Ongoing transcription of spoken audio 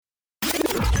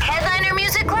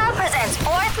America's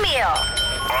fourth meal.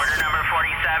 Order number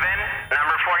 47.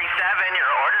 Number 47,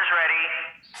 your order's ready.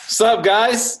 What's up,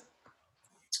 guys?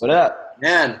 What up?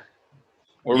 Man,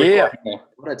 We're Yeah. recording now.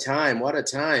 what a time. What a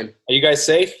time. Are you guys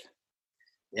safe?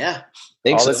 Yeah.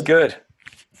 Think All so. is good.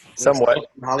 Somewhat.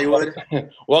 Hollywood.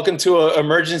 Welcome to an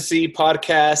emergency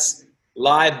podcast,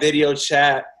 live video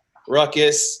chat.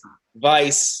 Ruckus,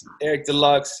 Vice, Eric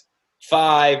Deluxe,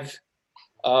 Five.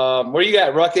 Where you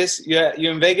at, Ruckus? You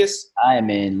in Vegas? I am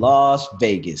in Las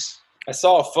Vegas. I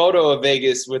saw a photo of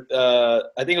Vegas with I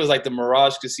think it was like the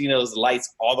Mirage Casino's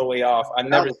lights all the way off. I've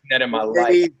never seen that in my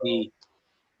life.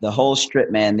 The whole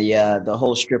strip, man. The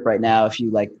whole strip right now. If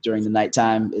you like during the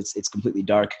nighttime, it's completely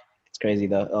dark. It's crazy.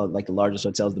 Like the largest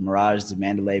hotels, the Mirage, the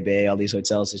Mandalay Bay, all these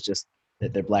hotels, it's just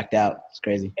that they're blacked out. It's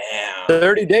crazy. Damn.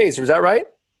 30 days. Was that right?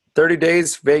 30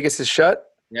 days Vegas is shut?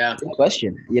 Yeah. Good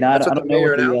question. You know, I That's what don't the know mayor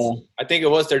what the, announced. I think it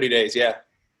was 30 days, yeah.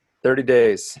 30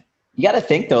 days. you got to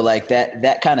think though, like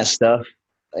that kind of stuff,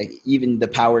 like even the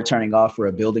power turning off for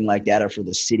a building like that or for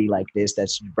the city like this,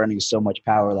 that's burning so much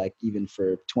power, like even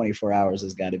for 24 hours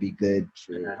has got to be good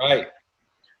for Right.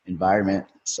 environment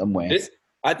some way.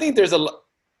 I think there's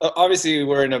obviously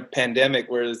we're in a pandemic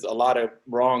where there's a lot of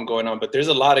wrong going on, but there's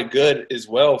a lot of good as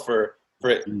well for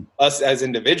us as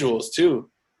individuals too.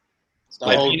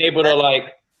 Like being able to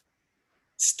like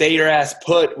stay your ass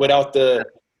put without the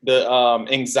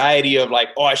anxiety of like,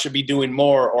 oh, I should be doing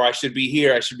more, or I should be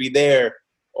here, I should be there,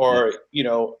 or you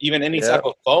know, even any type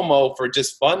of FOMO for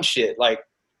just fun shit. Like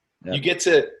you get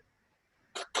to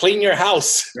clean your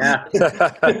house. Yeah.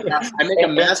 I make a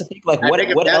mess. To think, like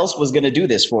what else was going to do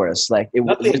this for us? Like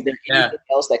was there anything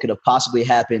else that could have possibly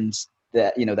happened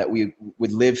that that we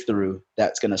would live through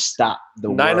that's going to stop the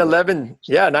 9/11.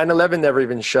 Yeah, 9/11 never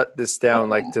even shut this down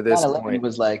like to this 9/11 point.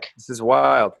 was like, This is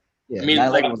wild. yeah, I mean,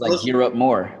 9/11 like, was like gear up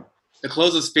more. The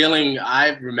closest feeling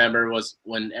I remember was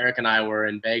when Eric and I were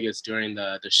in Vegas during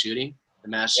the shooting, the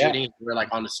mass shooting. We were like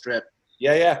on the strip.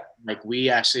 Yeah. Like we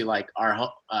actually like our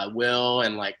Will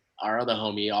and like our other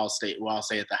homie we all stay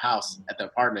at the house at the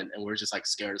apartment, and we're just like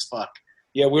scared as fuck.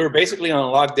 Yeah, we were basically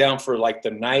on lockdown for like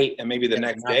the night and maybe the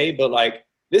next day, but like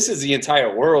this is the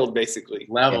entire world basically.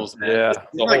 Levels, man. Yeah. It's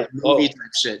like movie type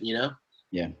shit, you know?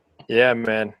 Yeah,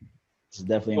 man. It's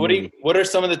definitely a movie. What are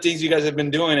some of the things you guys have been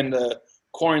doing in the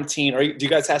quarantine? Or do you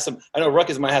guys have some? I know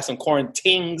Ruckus might have some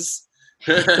quarantines.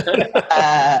 That's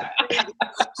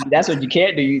what you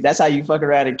can't do. That's how you fuck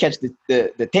around and catch the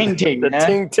ting ting. The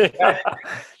ting ting.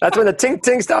 That's when the ting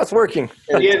ting stops working.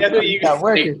 Yeah, that's what you Not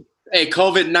working. Hey,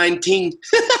 COVID-19.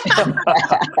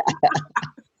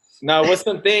 Now, what's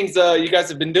some things you guys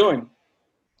have been doing?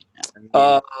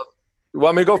 You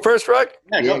want me to go first, Ruck?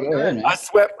 Yeah, go ahead, man.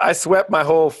 I swept my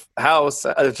whole house,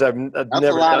 which I've That's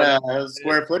never a lot done. of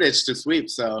square footage to sweep.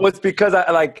 So Well, it's because I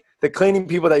like the cleaning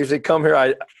people that usually come here.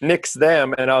 I nix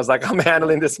them, and I was like, I'm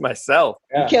handling this myself.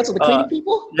 You cancel the cleaning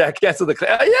people? Yeah, I canceled the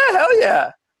yeah, hell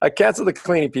yeah. I canceled the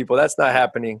cleaning people. That's not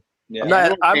happening.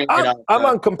 Yeah. I'm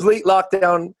on complete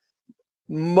lockdown,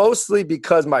 mostly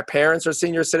because my parents are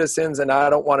senior citizens, and I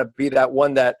don't want to be that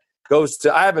one that goes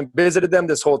to. I haven't visited them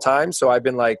this whole time, so I've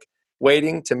been like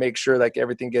waiting to make sure like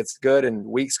everything gets good, and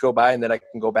weeks go by, and then I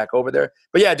can go back over there.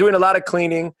 But yeah, doing a lot of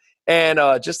cleaning and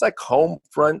just like home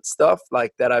front stuff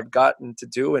like that I've gotten to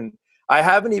do, and I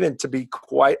haven't even, to be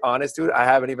quite honest, dude, I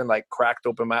haven't even like cracked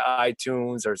open my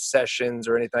iTunes or Sessions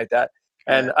or anything like that.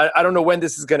 And I don't know when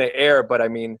this is going to air, but I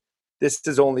mean, this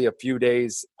is only a few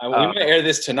days. We might air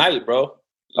this tonight, bro.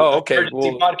 Oh, okay.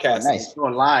 Emergency podcast. Nice.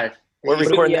 going live. We're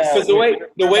recording this. Because the way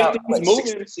About, things what,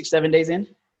 moving, 6-7 days in?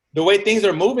 the way things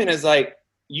are moving is like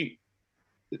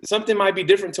something might be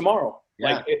different tomorrow.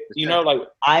 Yeah, Like you know, like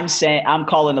I'm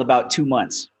calling about 2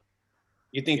 months.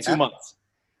 you think 2 months.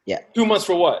 Yeah. 2 months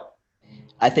for what?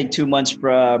 I think 2 months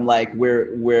from like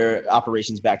where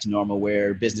operations back to normal,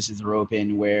 where businesses are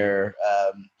open, where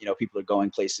people are going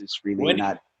places freely, When-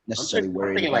 not necessarily I'm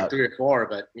worried thinking about. like 3 or 4,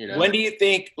 but you know. When do you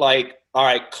think, like, all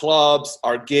right, clubs,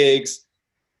 our gigs,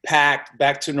 packed,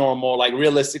 back to normal, like,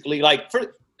 realistically? Like,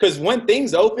 because when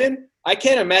things open, I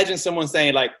can't imagine someone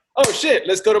saying, like, oh, shit,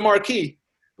 let's go to Marquee.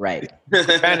 Right.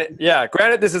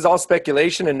 Granted, this is all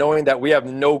speculation and knowing that we have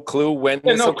no clue when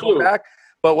this will come back.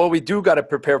 But what we do got to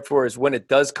prepare for is when it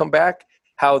does come back,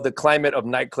 how the climate of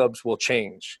nightclubs will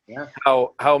change. Yeah.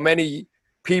 How many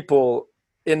people,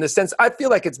 in the sense, I feel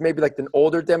like it's maybe like an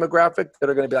older demographic that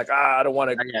are going to be like, I don't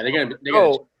want to Yeah, they're gonna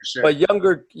go. for sure. But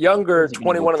younger They're gonna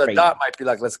 21 on go the dot might be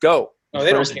like, let's go. No,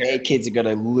 they don't First care. day, kids are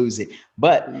gonna lose it.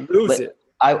 But Lose it.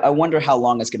 I wonder how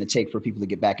long it's going to take for people to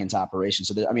get back into operation.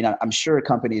 So, I'm sure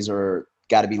companies are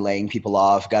got to be laying people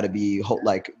off, got to be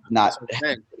not That's what I'm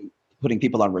saying. putting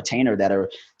people on retainer that are,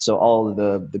 so all of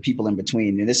the people in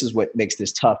between, and this is what makes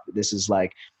this tough. This is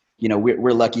like, you know,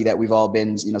 we're lucky that we've all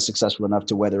been, you know, successful enough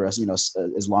to weather us, you know,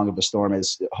 as long of a storm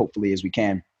as hopefully as we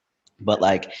can. But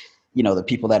like, you know, the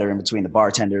people that are in between, the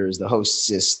bartenders, the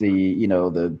hostess, the, you know,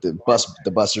 the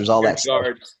bussers, all that stuff,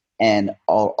 and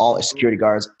all security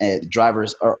guards and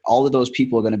drivers, are all of those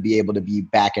people are going to be able to be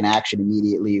back in action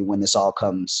immediately when this all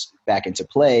comes back into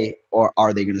play, or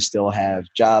are they going to still have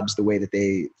jobs the way that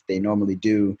they normally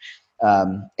do?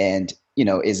 And, you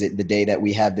know, is it the day that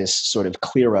we have this sort of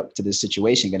clear up to this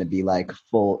situation going to be like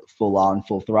full on,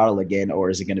 full throttle again? Or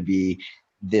is it going to be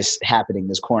this happening,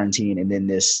 this quarantine, and then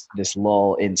this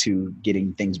lull into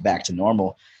getting things back to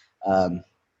normal?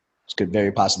 This could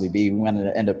very possibly be, we want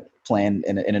to end up playing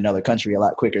in another country a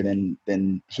lot quicker than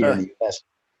here in the U.S.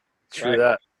 True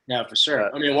that. Yeah, for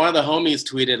sure. I mean, one of the homies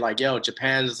tweeted like, "Yo,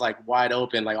 Japan's like wide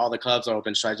open, like all the clubs are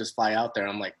open. Should I just fly out there?"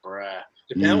 I'm like, bruh.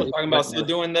 Japan was talking about still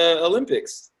doing the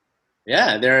Olympics.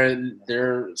 Yeah,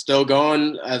 they're still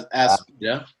going as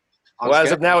yeah. Well,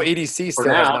 as of now, EDC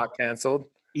still has not canceled.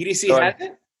 EDC So,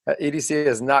 hasn't? EDC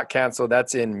is not canceled.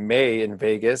 That's in May in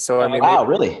Vegas. So I mean, Wow,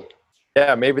 really?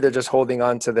 Yeah, maybe they're just holding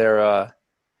on to their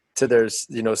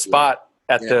you know, spot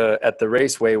at the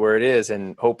raceway where it is,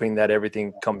 and hoping that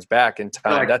everything comes back in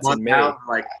time. Like That's in May. out,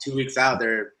 like 2 weeks out,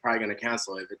 they're probably gonna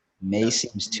cancel it. May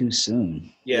seems too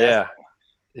soon. Yeah.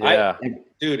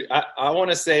 Dude, I want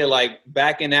to say like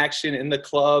back in action in the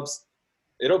clubs,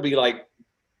 it'll be like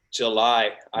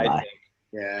July, I think.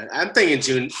 Yeah, I'm thinking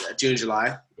June,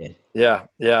 July.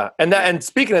 Yeah. And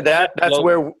speaking of that, that's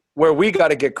where we got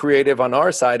to get creative on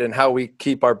our side, and how we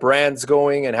keep our brands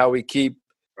going, and how we keep,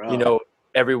 you know,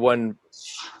 everyone,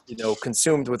 you know,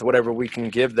 consumed with whatever we can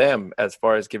give them as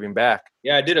far as giving back.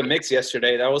 Yeah, I did a mix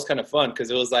yesterday. That was kind of fun because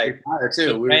it was like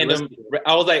random.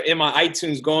 I was like in my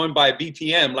iTunes going by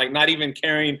BPM, like not even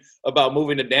caring about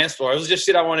moving the dance floor. It was just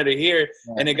shit I wanted to hear,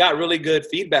 and it got really good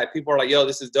feedback. People are like, "Yo,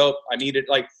 this is dope. I need it."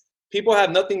 Like, people have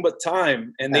nothing but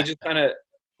time, and they just kind of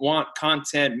want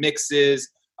content mixes.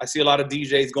 I see a lot of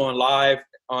DJs going live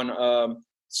on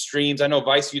streams. I know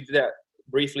Vice, you did that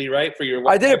briefly, right? For your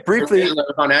I did it briefly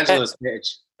on Angela's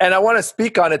page. And I want to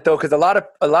speak on it though, because a lot of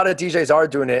DJs are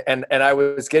doing it, and I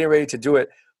was getting ready to do it,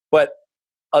 but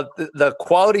the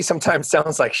quality sometimes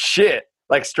sounds like shit,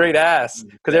 like straight ass,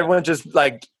 because everyone just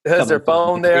like has their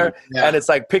phone there, and it's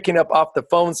like picking up off the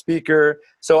phone speaker.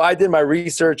 So I did my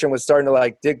research and was starting to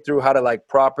like dig through how to like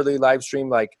properly live stream,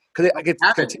 like because it's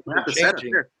continually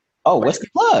changing. Oh, what's the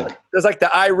plug? There's like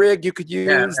the iRig you could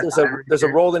use. There's a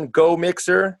Roland Go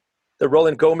mixer, the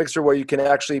Roland Go mixer, where you can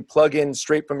actually plug in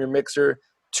straight from your mixer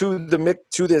to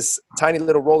this tiny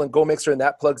little Roland Go mixer, and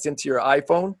that plugs into your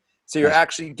iPhone. So you're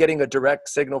actually getting a direct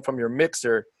signal from your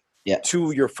mixer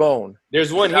to your phone.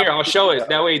 There's one here. I'll show it.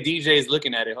 That way DJ is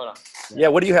looking at it. Hold on. Yeah,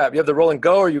 what do you have? You have the Roland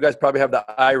Go, or you guys probably have the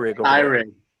iRig?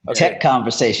 iRig. Okay. Tech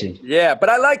conversation. Yeah, but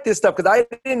I like this stuff because I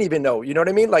didn't even know. You know what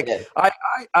I mean? Like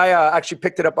I actually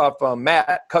picked it up off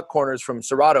Matt Cut Corners from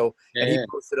Serato, and he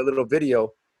posted a little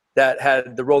video that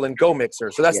had the Roland Go mixer.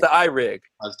 So that's the iRig.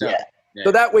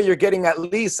 So that way you're getting at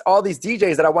least all these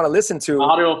DJs that I want to listen to.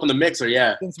 Audio from the mixer,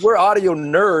 Since we're audio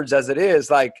nerds as it is,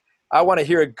 like I want to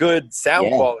hear a good sound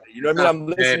quality. You know what I mean? I'm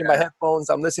listening to my headphones.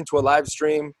 I'm listening to a live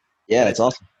stream. Yeah, that's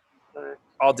awesome.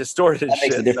 All distorted. That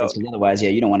makes a difference. So. Otherwise,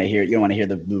 you don't want to hear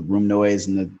the room noise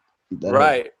and the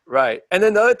right. And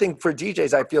then the other thing for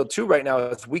DJs, I feel too right now,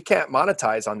 is we can't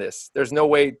monetize on this. There's no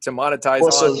way to monetize.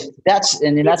 Well, so that's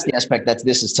the aspect that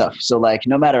this is tough. So like,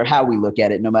 no matter how we look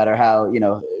at it, no matter how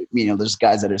there's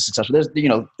guys that are successful. There's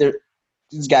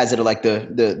these guys that are like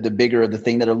the bigger of the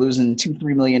thing that are losing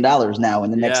 $2-3 million now in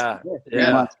the next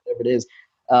 3 months, whatever it is.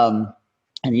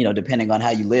 And depending on how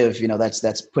you live,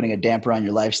 that's putting a damper on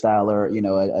your lifestyle, or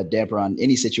a damper on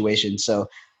any situation. So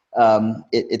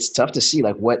it's tough to see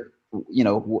like what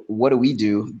do we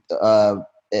do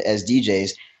as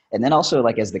DJs, and then also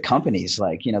like as the companies,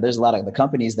 like there's a lot of the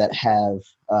companies that have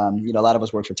a lot of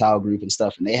us work for Tile Group and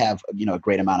stuff, and they have a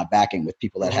great amount of backing with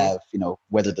people that have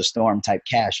weather the storm type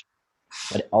cash.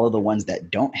 But all of the ones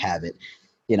that don't have it,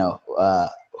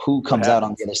 who comes out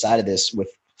on the other side of this with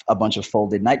a bunch of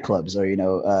folded nightclubs,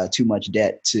 or too much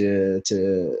debt to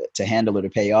handle or to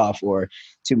pay off, or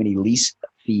too many lease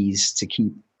fees to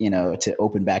keep to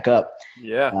open back up.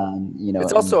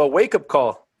 It's also a wake-up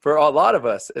call for a lot of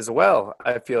us as well.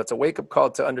 I feel it's a wake-up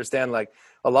call to understand, like,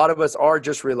 a lot of us are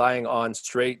just relying on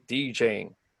straight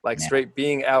DJing, like straight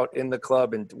being out in the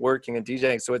club and working and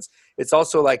DJing. So it's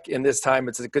also like in this time,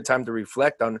 it's a good time to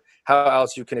reflect on how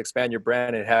else you can expand your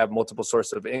brand and have multiple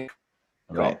sources of income.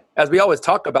 Right. As we always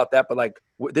talk about that, but like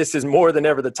this is more than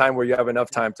ever the time where you have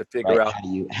enough time to figure out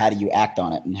how do you act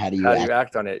on it, and how do you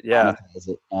act on it. Yeah. monetize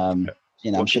it.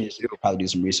 I'm sure you could probably do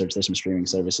some research. There's some streaming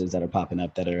services that are popping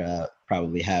up that are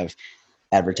probably have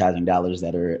advertising dollars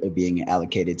that are being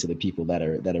allocated to the people that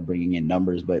are bringing in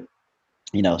numbers, but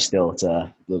still it's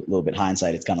a little bit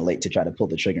hindsight. It's kind of late to try to pull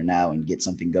the trigger now and get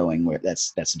something going where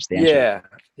that's substantial.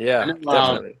 Yeah,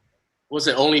 definitely. Was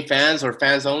it OnlyFans or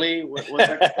Fans Only? What's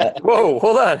that? Whoa,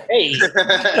 hold on. Hey.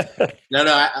 No.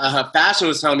 Fashion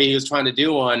was telling me he was trying to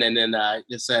do one, and then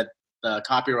it said the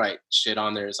copyright shit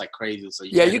on there is like crazy. So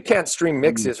you can't stream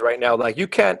mixes right now. Like you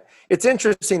can't. It's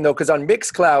interesting though, because on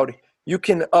Mixcloud you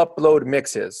can upload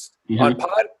mixes. Mm-hmm.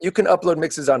 You can upload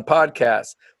mixes on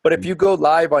podcasts, but if you go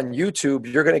live on YouTube,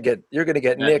 you're gonna get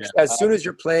nixed as soon as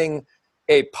you're playing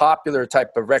a popular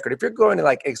type of record. If you're going to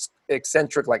like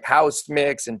eccentric like house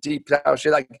mix and deep house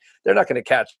shit, like they're not going to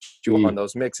catch you on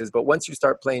those mixes. But once you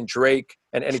start playing Drake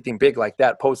and anything big like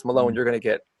that, Post Malone, you're gonna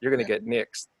get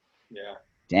nixed. Yeah.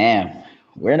 Damn.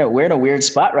 We're in a weird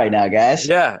spot right now, guys.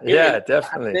 Yeah,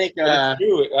 definitely. I think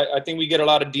I think we get a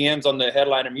lot of DMs on the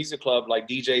Headliner Music Club, like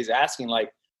DJs asking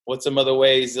like, what's some other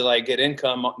ways to like get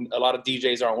income? A lot of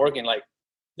DJs aren't working. Like,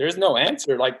 there's no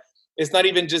answer. Like, it's not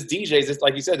even just DJs. It's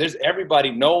like you said, there's everybody.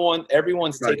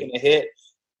 Everyone's taking a hit.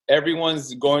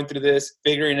 Everyone's going through this,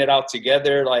 figuring it out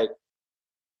together. Like,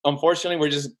 unfortunately, we're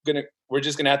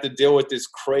just gonna have to deal with this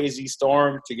crazy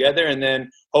storm together, and then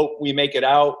hope we make it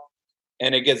out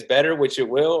and it gets better, which it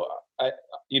will.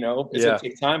 It's gonna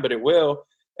take time, but it will.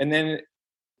 And then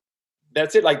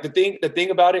that's it. Like the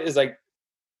thing about it is like,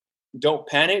 don't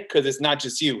panic because it's not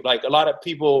just you. Like a lot of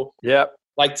people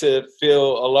like to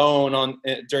feel alone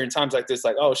during times like this.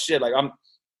 Like, oh shit, like I'm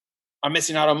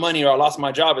missing out on money or I lost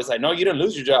my job. It's like, no, you didn't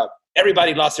lose your job.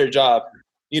 Everybody lost their job.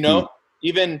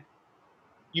 Even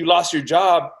you lost your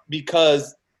job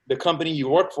because the company you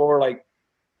work for like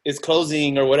is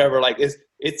closing or whatever. Like it's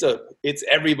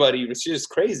everybody. It's just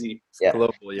crazy. Yeah.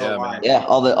 Global, man. Yeah.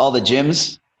 All the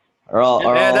gyms are all.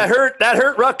 Man, that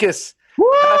hurt Ruckus.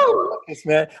 Woo! Ruckus,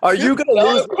 man. Are you gonna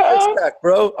lose your 6-pack,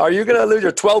 bro? Are you gonna lose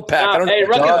your 12-pack? Hey,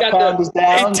 Ruckus got the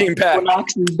 18-pack.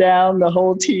 Knox is down. The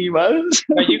whole team.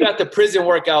 You got the prison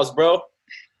workouts, bro.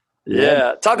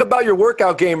 Yeah. Talk about your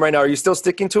workout game right now. Are you still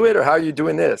sticking to it, or how are you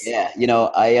doing this? Yeah.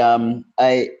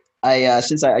 I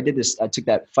since I did this, I took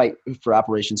that fight for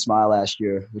Operation Smile last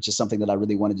year, which is something that I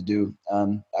really wanted to do.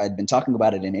 I'd been talking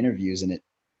about it in interviews, and it,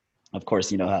 of course,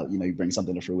 how you bring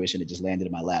something to fruition. It just landed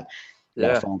in my lap.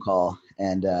 Got a phone call,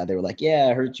 and they were like, "Yeah,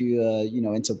 I heard you,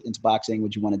 into boxing.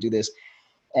 Would you want to do this?"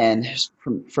 And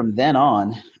from then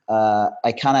on,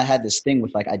 I kind of had this thing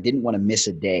with like I didn't want to miss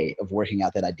a day of working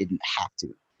out that I didn't have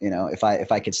to.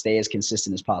 If I could stay as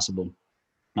consistent as possible.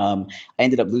 I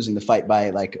ended up losing the fight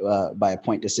by a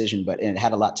point decision, but it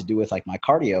had a lot to do with like my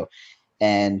cardio,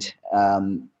 and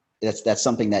that's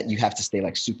something that you have to stay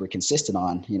like super consistent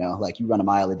on. Like you run a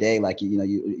mile a day, like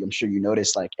I'm sure you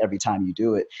notice like every time you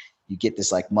do it, you get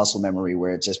this like muscle memory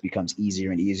where it just becomes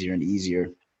easier and easier and easier.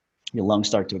 Your lungs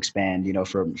start to expand,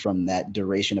 from that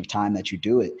duration of time that you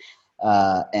do it.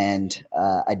 And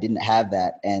I didn't have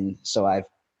that, and so I've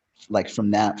like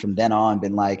from then on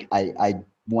been like I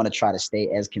want to try to stay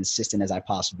as consistent as I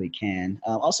possibly can.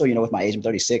 Also, with my age, I'm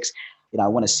 36. I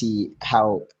want to see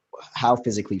how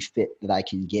physically fit that I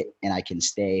can get and I can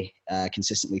stay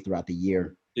consistently throughout the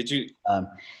year. Did you?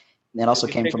 That also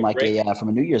came from like from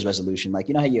a New Year's resolution.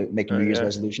 Like, how you make New Year's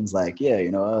resolutions? Like,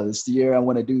 this year I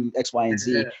want to do X, Y, and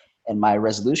Z. Yeah. And my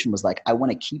resolution was like, I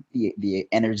want to keep the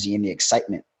energy and the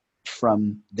excitement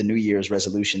from the New Year's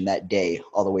resolution that day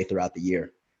all the way throughout the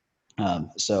year.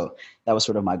 So that was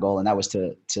sort of my goal, and that was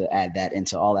to add that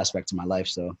into all aspects of my life.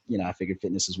 So, I figured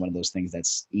fitness is one of those things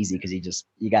that's easy because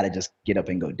you got to just get up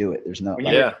and go do it. There's no. When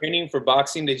you were training for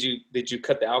boxing, did you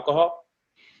cut the alcohol?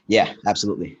 Yeah,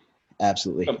 absolutely.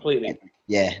 Completely.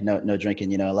 Yeah, no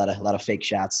drinking. A lot of fake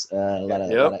shots, a lot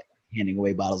of handing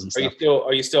away bottles and stuff.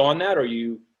 Are you still on that, or are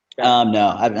you?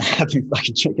 No, I've been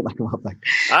fucking drinking like a motherfucker.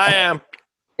 I am.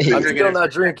 I'm still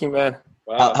not drinking, man.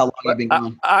 Wow. How long have you been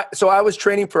going? So I was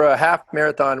training for a half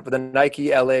marathon for the Nike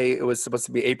LA. It was supposed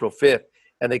to be April 5th,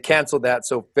 and they canceled that.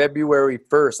 So February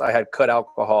 1st, I had cut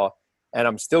alcohol, and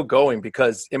I'm still going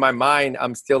because in my mind,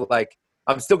 I'm still going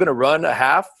to run a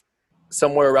half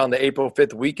somewhere around the April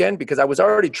 5th weekend because I was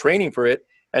already training for it.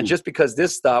 And just because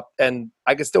this stopped, and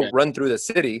I can still run through the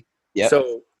city. Yep.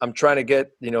 So I'm trying to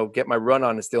get my run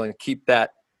on still and keep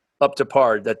that up to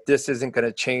par, that this isn't going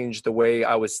to change the way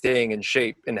I was staying in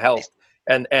shape and health.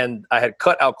 And I had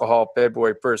cut alcohol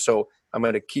February 1st. So I'm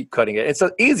going to keep cutting it. It's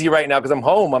so easy right now because I'm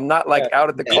home. I'm not like out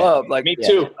at the club. Like me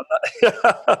too.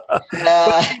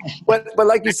 but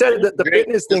like you said, the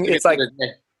fitness thing, it's like,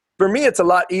 for me, it's a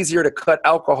lot easier to cut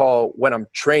alcohol when I'm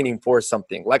training for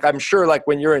something. Like I'm sure like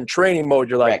when you're in training mode,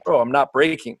 you're like, oh, I'm not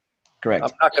breaking. Correct.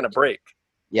 I'm not going to break.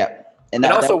 Yeah. And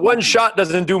also one shot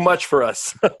doesn't do much for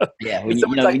us. Yeah. When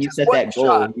you set that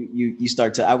goal, you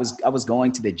start to, I was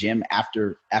going to the gym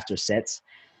after sets,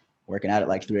 working out at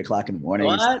like 3 o'clock in the morning.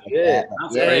 What?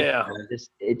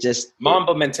 It just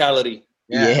Mamba mentality.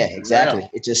 Yeah, exactly.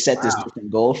 It just set this different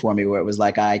goal for me where it was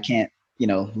like, I can't,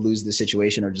 lose the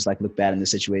situation or just like look bad in the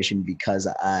situation because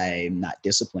I'm not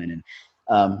disciplined. And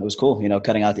it was cool,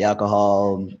 cutting out the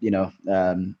alcohol,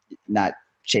 not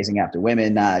chasing after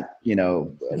women, not,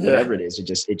 whatever it is. It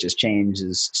just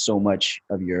changes so much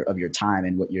of your time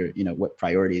and what what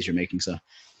priorities you're making. So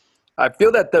I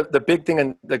feel that the big thing,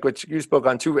 and like what you spoke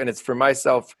on too, and it's for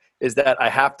myself, is that I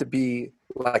have to be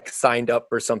like signed up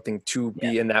for something to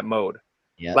be in that mode.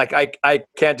 Yeah. Like I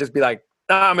can't just be like,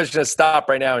 I'm just gonna stop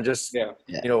right now and just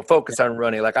focus on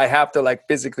running. Like I have to like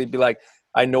physically be like,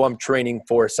 I know I'm training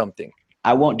for something.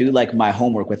 I won't do like my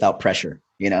homework without pressure.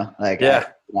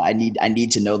 I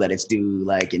need to know that it's due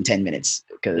like in 10 minutes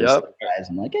because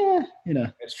I'm like,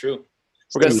 That's true.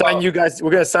 We're gonna sign you guys.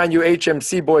 We're gonna sign you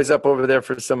HMC boys up over there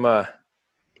for some. I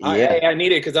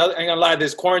need it because I ain't gonna lie.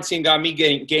 This quarantine got me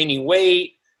gaining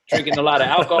weight, drinking a lot of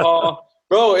alcohol,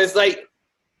 bro. It's like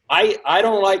I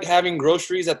don't like having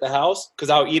groceries at the house because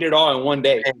I'll eat it all in one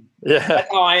day. Yeah,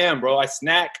 that's how I am, bro. I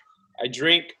snack, I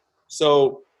drink.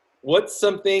 So what's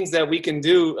some things that we can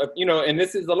do? And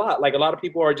this is a lot. Like a lot of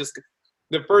people are just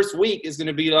the first week is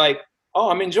gonna be like, oh,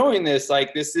 I'm enjoying this.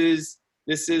 Like this is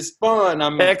fun.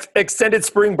 I'm extended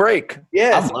spring break.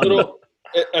 Yeah, it's a little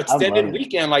extended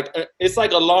weekend. Like it's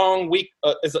like a long week.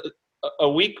 It's a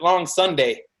week long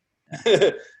Sunday.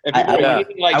 I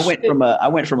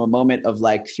went from a moment of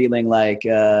like feeling like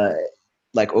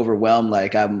overwhelmed.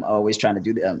 Like I'm always trying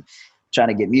to trying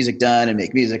to get music done and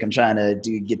make music. I'm trying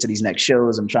to get to these next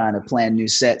shows. I'm trying to plan new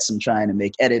sets. I'm trying to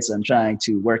make edits. I'm trying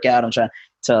to work out. I'm trying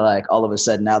to like all of a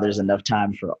sudden now there's enough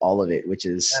time for all of it, which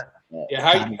is.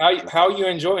 How are you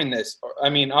enjoying this? I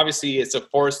mean, obviously it's a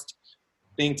forced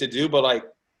thing to do, but like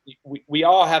we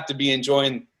all have to be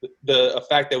enjoying the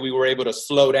fact that we were able to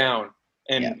slow down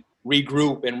and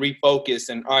regroup and refocus.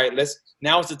 And all right,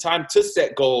 now is the time to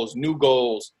set goals, new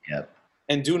goals,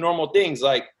 and do normal things.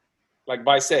 Like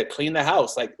Vi said, clean the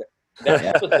house. Like that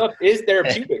type of stuff is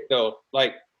therapeutic though.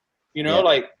 Like,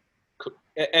 like,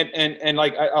 and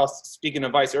like I was speaking to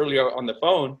Vice earlier on the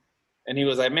phone. And he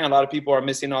was like, man, a lot of people are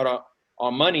missing out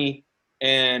on money,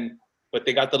 but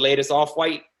they got the latest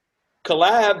Off-White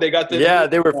collab. They got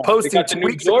they were posting 2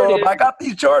 weeks ago. I got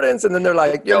these Jordans, and then they're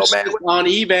like, yo, man, on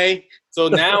eBay. So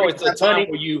now it's a time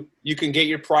where you can get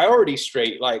your priorities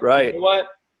straight. Like, you know what?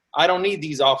 I don't need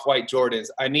these Off-White Jordans.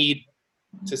 I need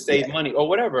to save money or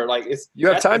whatever. Like you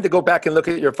have time to go back and look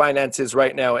at your finances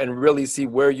right now and really see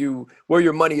where your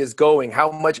money is going.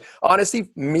 How much? Honestly,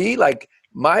 me like.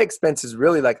 My expenses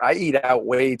really like I eat out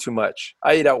way too much.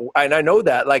 I eat out, and I know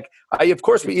that. Like of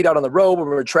course, we eat out on the road when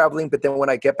we're traveling, but then when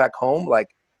I get back home, like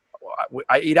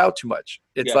I eat out too much.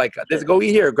 It's like let's go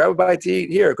eat here, grab a bite to eat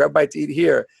here, grab a bite to eat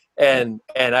here, and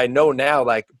I know now,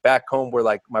 like back home, we're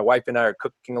like my wife and I are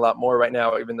cooking a lot more right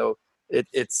now, even though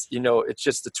it's it's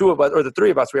just the two of us or the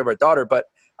three of us. We have our daughter, but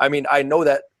I mean I know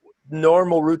that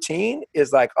normal routine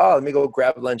is like, oh, let me go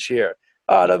grab lunch here.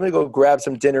 Oh, let me go grab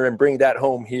some dinner and bring that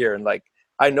home here, and like.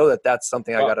 I know that that's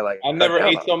something I gotta like. I never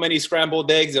ate so many scrambled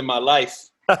eggs in my life.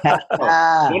 When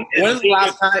was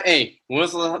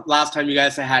the last time you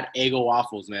guys had Eggo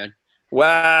waffles, man?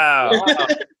 Wow.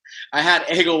 I had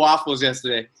Eggo waffles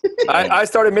yesterday. I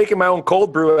started making my own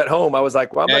cold brew at home. I was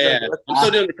like, well, I'm still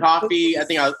doing the coffee. I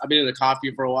think I've been doing the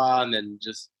coffee for a while, and then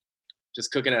just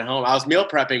cooking at home. I was meal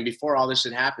prepping before all this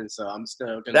shit happened, so I'm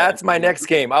still. That's my next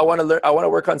game. I want to learn. I want to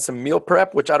work on some meal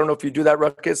prep, which I don't know if you do that,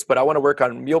 Ruckus, but I want to work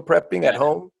on meal prepping at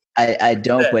home. I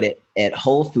don't, but at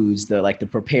Whole Foods, the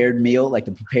prepared meal, like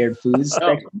the prepared foods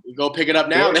section. You go pick it up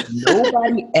now.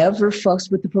 Nobody ever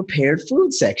fucks with the prepared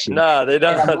food section. No, they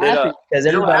don't. Because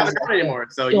everybody's like, anymore.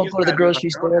 So you don't go to the grocery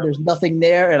store. There's nothing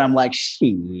there, and I'm like,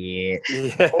 shit. Yeah.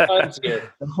 The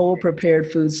whole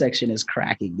prepared food section is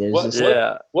cracking. What's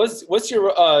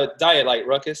your diet like,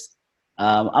 Ruckus?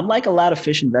 I'm like a lot of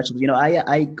fish and vegetables.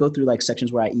 I go through like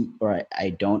sections where I eat or I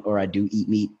don't, or I do eat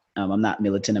meat. I'm not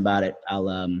militant about it.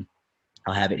 I'll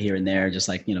have it here and there, just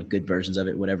like, good versions of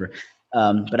it, whatever.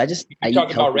 But I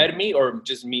talk about red meat or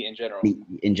just meat in general? Meat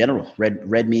in general,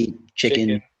 red meat,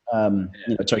 chicken.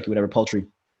 Turkey, whatever, poultry.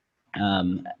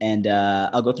 And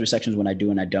I'll go through sections when I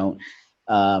do and I don't.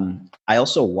 I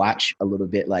also watch a little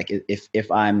bit, like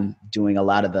if I'm doing a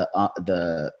lot of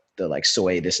the like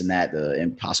soy, this and that, the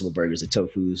Impossible Burgers, the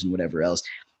tofus and whatever else,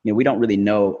 we don't really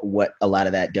know what a lot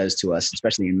of that does to us,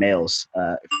 especially in males.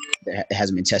 It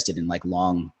hasn't been tested in like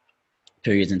long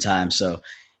periods in time. So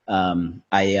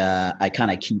I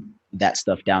kind of keep that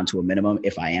stuff down to a minimum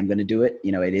if I am going to do it.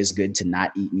 It is good to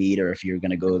not eat meat, or if you're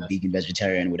going to go vegan,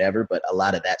 vegetarian, whatever, but a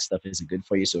lot of that stuff isn't good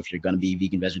for you. So if you're going to be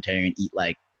vegan, vegetarian, eat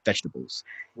like vegetables.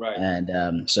 Right.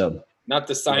 And so not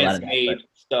the science-made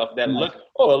stuff that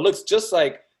it looks just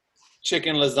like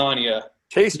chicken lasagna.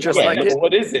 Tastes just like it.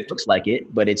 What is it? Looks like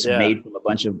it, but it's made from a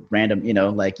bunch of random,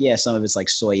 some of it's like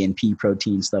soy and pea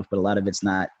protein stuff, but a lot of it's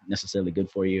not necessarily good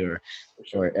for you,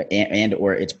 or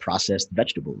it's processed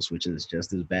vegetables, which is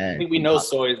just as bad. I think we know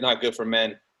soy is not good for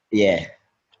men. Yeah,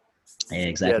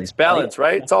 exactly. Yeah, it's balance,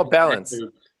 right? It's all balance.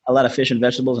 A lot of fish and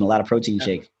vegetables and a lot of protein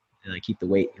shakes to keep the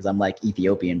weight, because I'm like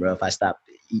Ethiopian, bro. If I stop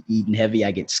eating heavy,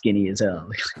 I get skinny as hell.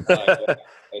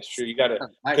 That's true. You gotta,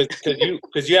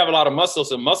 because you have a lot of muscle,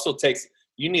 so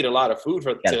you need a lot of food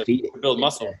to build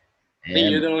muscle. I think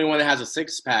you're the only one that has a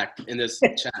 6-pack in this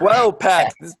chat.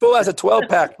 12-pack. This fool has a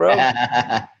 12-pack, bro.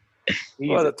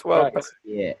 What a 12-pack.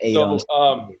 Yeah. So,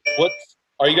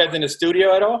 are you guys in the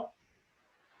studio at all?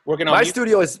 Working on my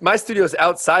studio is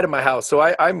outside of my house. So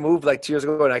I moved like 2 years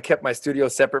ago, and I kept my studio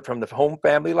separate from the home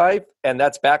family life, and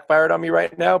that's backfired on me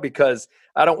right now, because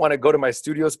I don't want to go to my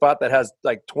studio spot that has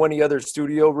like 20 other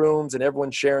studio rooms and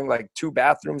everyone's sharing like 2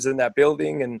 bathrooms in that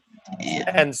building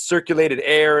and circulated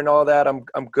air and all that.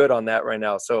 I'm good on that right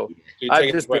now. So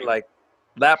I've just been like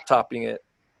laptopping it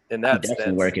in that sense.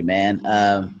 Definitely working, man.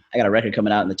 I got a record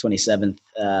coming out on the 27th.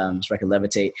 It's record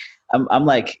Levitate. I'm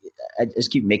like, I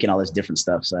just keep making all this different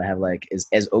stuff. So I have like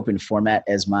as open format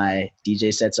as my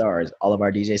DJ sets are, as all of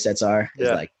our DJ sets are.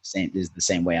 It's like the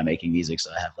same way I'm making music.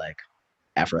 So I have like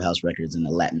Afro house records and a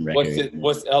Latin record.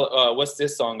 What's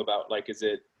this song about? Like, is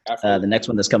it Afro? The next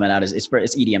one that's coming out is it's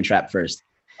EDM trap first.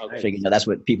 Okay. I figured, that's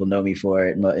what people know me for,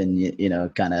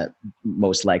 and kind of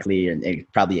most likely and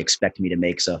probably expect me to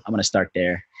make. So I'm gonna start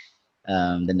there.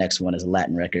 The next one is a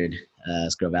Latin record.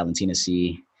 It's girl Valentina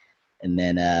C. And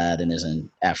then there's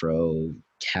an Afro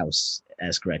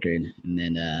house-esque record, and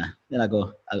then I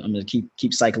go. I'm gonna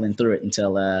keep cycling through it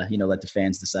until let the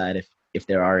fans decide if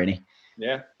there are any.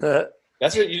 Yeah,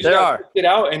 that's what you just gotta put it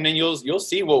out, and then you'll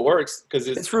see what works, because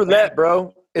it's roulette,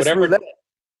 bro. It's roulette.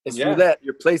 It's roulette.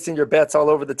 You're placing your bets all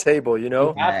over the table,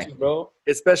 You have to, bro.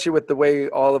 Especially with the way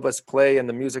all of us play and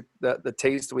the music, the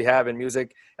taste we have in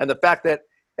music, and the fact that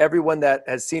everyone that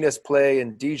has seen us play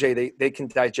and DJ, they can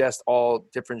digest all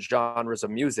different genres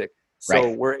of music.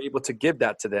 So we're able to give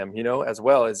that to them, as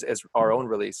well as our own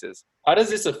releases. How does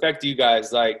this affect you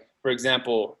guys? Like, for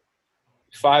example,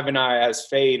 Five and I as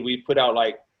Fade, we put out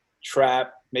like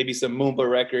trap, maybe some Moomba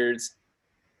records.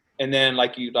 And then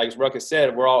like Ruckus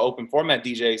said, we're all open format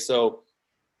DJs. So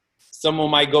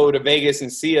someone might go to Vegas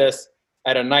and see us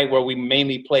at a night where we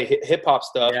mainly play hip hop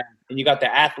stuff. Yeah. And you got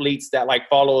the athletes that like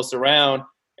follow us around,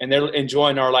 and they're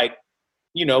enjoying our like,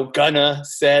 Gunna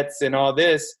sets and all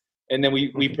this. And then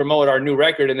we promote our new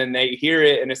record, and then they hear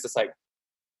it, and it's just like,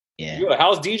 you're a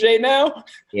house DJ now?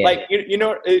 Yeah. Like,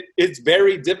 it's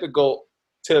very difficult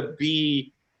to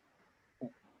be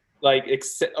like,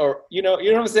 you know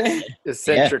what I'm saying?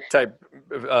 Eccentric type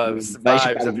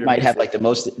vibes of your might music. have like the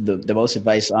most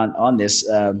advice on this,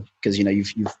 because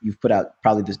you've put out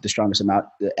probably the strongest amount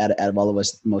out of all of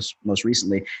us most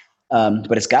recently.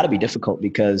 But it's got to be difficult,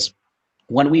 because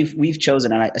when we've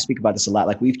chosen, and I speak about this a lot,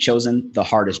 like we've chosen the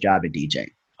hardest job at DJ.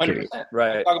 100%.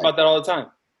 Right. I talk about that all the time.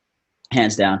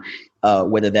 Hands down.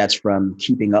 Whether that's from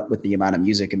keeping up with the amount of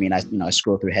music. I mean, I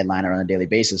scroll through Headliner on a daily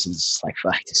basis, and it's like,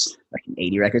 just like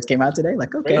 80 records came out today.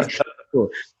 Like, okay, cool.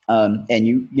 And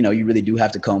you really do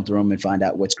have to comb through them and find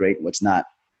out what's great, what's not.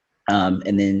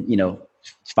 And then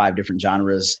 5 different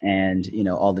genres, and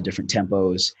all the different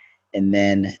tempos. And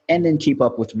then keep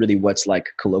up with really what's like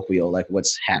colloquial, like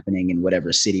what's happening in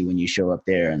whatever city when you show up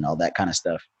there and all that kind of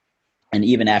stuff. And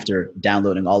even after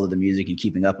downloading all of the music and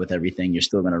keeping up with everything, you're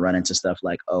still going to run into stuff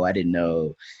like, oh, I didn't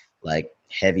know like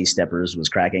Heavy Steppers was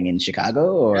cracking in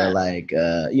Chicago, or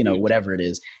whatever it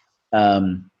is.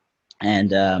 And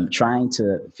trying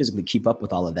to physically keep up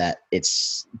with all of that,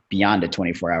 it's beyond a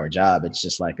 24-hour job. It's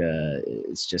just like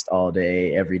it's just all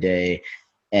day, every day.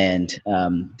 And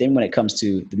then when it comes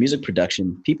to the music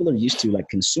production, people are used to, like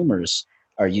consumers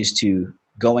are used to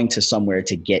going to somewhere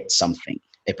to get something,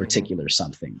 a particular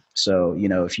something. So,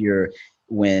 if you're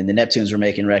when the Neptunes were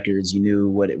making records, you knew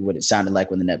what it sounded like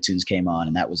when the Neptunes came on,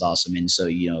 and that was awesome. And so,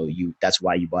 that's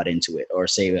why you bought into it. Or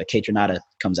say Kaytranada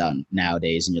comes out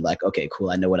nowadays, and you're like, okay, cool,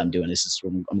 I know what I'm doing. This is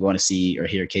I'm going to see or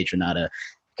hear Kaytranada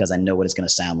because I know what it's going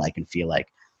to sound like and feel like.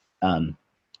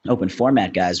 Open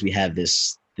format guys, we have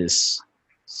this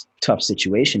tough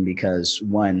situation because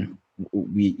one,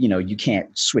 you can't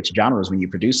switch genres when you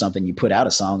produce something. You put out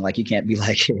a song, like you can't be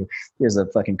like, hey, here's a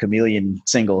fucking Chameleon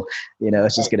single.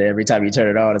 It's just gonna, every time you turn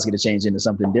it on, it's gonna change into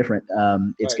something different.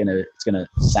 It's gonna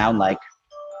sound like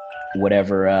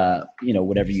whatever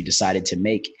whatever you decided to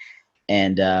make,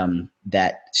 and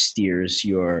that steers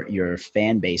your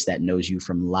fan base that knows you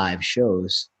from live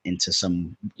shows into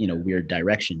some weird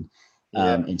direction.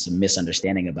 And some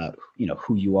misunderstanding about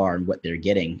who you are and what they're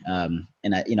getting.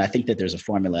 And I think that there's a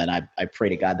formula, and I pray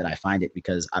to God that I find it,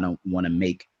 because I don't want to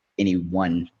make any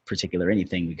one particular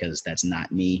anything, because that's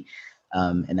not me,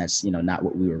 and that's not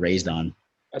what we were raised on.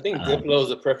 I think Diplo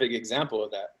is a perfect example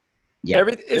of that. Yeah,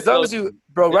 as long as you,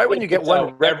 bro, right when you get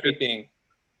one record, everything.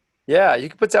 Yeah, you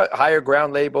can put out Higher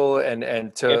Ground label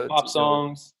and to hip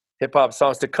hop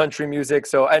songs to country music.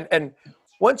 So and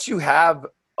once you have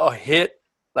a hit,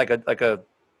 like a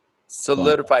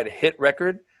solidified hit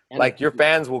record, like your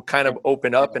fans will kind of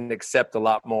open up and accept a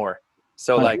lot more.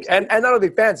 So like, and not only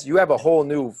fans, you have a whole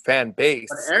new fan base.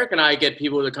 But Eric and I get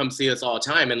people to come see us all the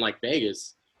time in like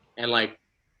Vegas, and like,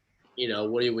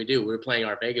 what do we do? We're playing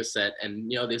our Vegas set,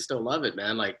 and they still love it,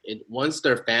 man. Like once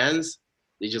they're fans,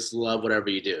 they just love whatever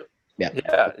you do. Yeah.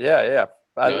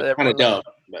 It's kind of dope,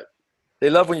 but they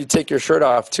love when you take your shirt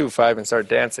off too, Five, and start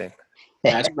dancing.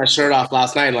 Yeah, I took my shirt off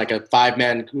last night in like a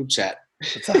 5-man group chat.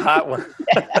 It's a hot one.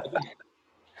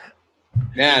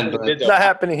 Man, but it's not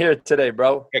happening here today,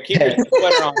 bro. Yeah, keep your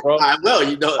sweater on, bro. I will.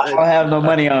 I don't have no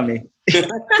money on me.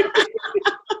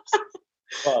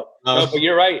 No, but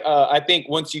you're right. I think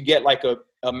once you get like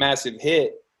a massive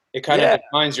hit, it kind of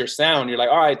defines your sound. You're like,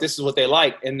 all right, this is what they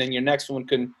like, and then your next one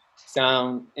can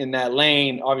sound in that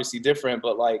lane, obviously different,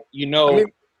 but like you know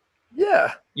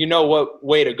what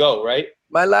way to go, right?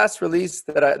 My last release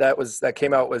that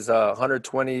came out was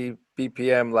 120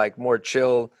 BPM, like more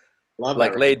chill,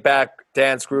 like laid back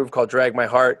dance groove called Drag My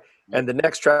Heart. And the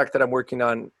next track that I'm working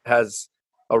on has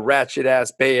a ratchet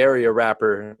ass Bay Area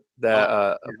rapper, that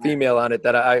a female on it,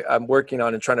 that I'm working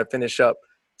on and trying to finish up.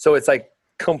 So it's like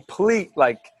complete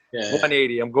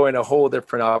 180. I'm going a whole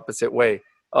different opposite way.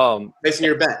 Placing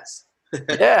your bets.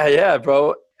 yeah,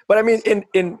 bro. But I mean,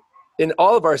 in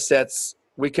all of our sets,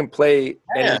 we can play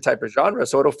any type of genre,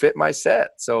 so it'll fit my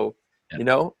set. So,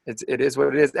 it is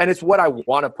what it is, and it's what I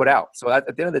want to put out. So at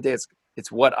the end of the day,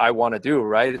 it's what I want to do,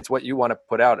 right? It's what you want to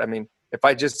put out. I mean, if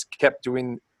I just kept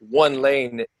doing one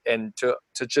lane and to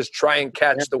just try and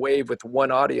catch the wave with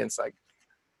one audience, like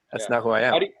that's not who I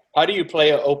am. How do you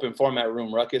play an open format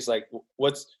room, Ruckus? Like,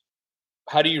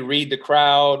 how do you read the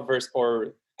crowd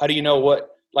or how do you know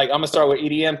what? Like, I'm gonna start with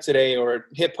EDM today or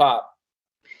hip hop.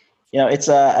 It's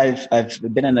I've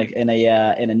been in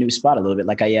a new spot a little bit.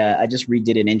 Like I just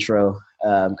redid an intro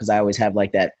because I always have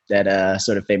like that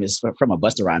sort of famous from a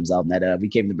Busta Rhymes album that we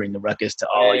came to bring the ruckus to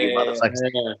all you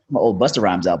motherfuckers. My old Busta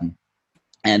Rhymes album,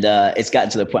 and it's gotten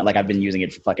to the point like I've been using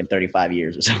it for fucking 35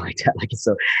 years or something like that. Like it's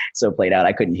so played out.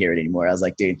 I couldn't hear it anymore. I was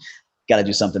like, dude, got to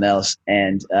do something else.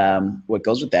 And what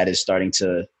goes with that is starting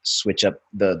to switch up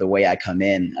the way I come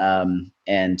in,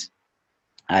 and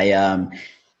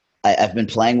I've been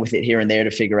playing with it here and there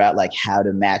to figure out like how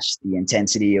to match the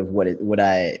intensity of what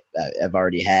I've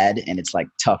already had. And it's like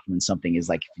tough when something is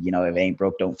like, if it ain't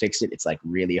broke, don't fix it. It's like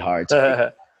really hard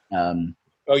to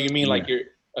you mean like you're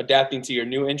adapting to your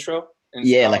new intro?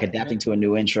 Yeah, like adapting to a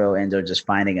new intro and or just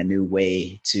finding a new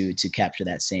way to capture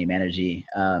that same energy.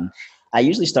 I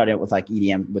usually start out with like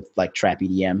EDM, with like trap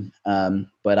EDM.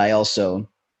 But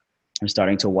I'm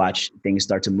starting to watch things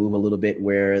start to move a little bit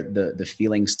where the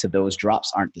feelings to those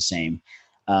drops aren't the same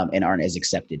and aren't as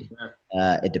accepted.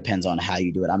 It depends on how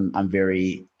you do it. I'm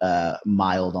very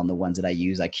mild on the ones that I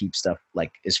use. I keep stuff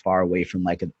like as far away from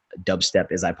like a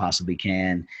dubstep as I possibly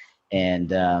can.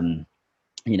 And,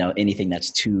 anything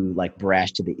that's too like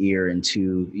brash to the ear and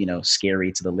too,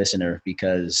 scary to the listener,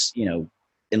 because,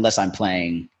 unless I'm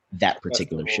playing that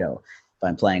particular show, if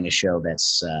I'm playing a show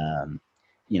that's,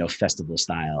 festival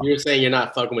style. You're saying you're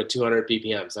not fucking with 200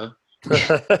 BPMs, huh?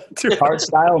 Hard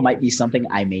style might be something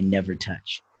I may never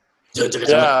touch.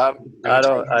 Yeah, I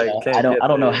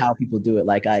don't know how people do it.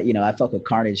 Like I fuck with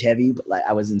Carnage heavy, but like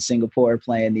I was in Singapore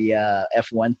playing the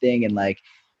F1 thing, and like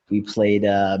we played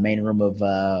main room of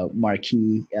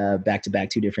Marquee back to back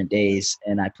 2 different days,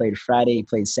 and I played Friday,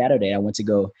 played Saturday. I went to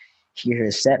go hear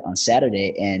his set on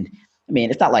Saturday, and I mean,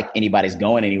 it's not like anybody's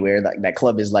going anywhere. Like that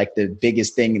club is like the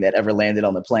biggest thing that ever landed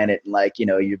on the planet. And like, you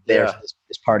know, you're there for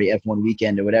this party F1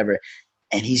 weekend or whatever.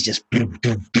 And he's just, and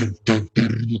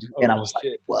I was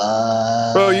like,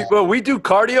 what? Bro, we do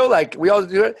cardio. Like we all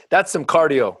do it. That's some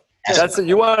cardio. That's it.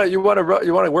 You want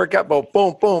to work out, boom,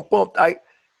 boom, boom.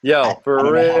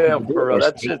 For real.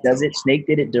 That's Snake does it. Snake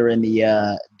did it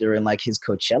during like his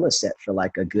Coachella set for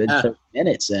like a good 30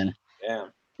 minutes. And I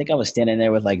think I was standing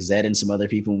there with like Zed and some other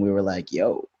people, and we were like,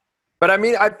 yo. But I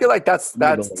mean, I feel like that's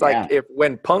like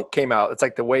when punk came out, it's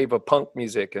like the wave of punk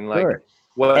music and like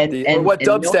what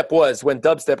dubstep was when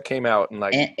dubstep came out, and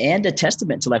like and a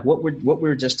testament to like what we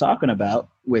were just talking about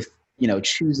with, you know,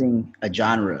 choosing a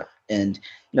genre. And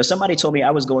you know, somebody told me,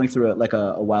 I was going through it like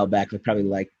a while back, like probably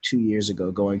like 2 years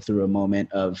ago, going through a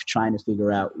moment of trying to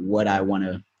figure out what I'm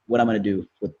gonna do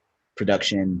with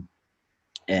production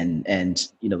and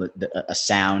you know, a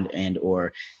sound and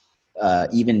or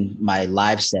even my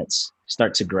live sets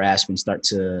start to grasp and start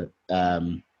to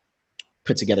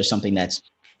put together something that's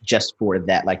just for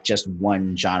that, like just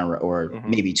one genre or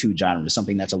maybe two genres,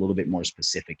 something that's a little bit more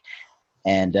specific.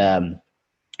 And a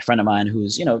friend of mine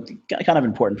who's, you know, kind of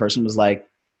important person was like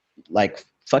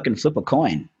fucking flip a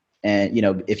coin. And, you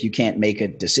know, if you can't make a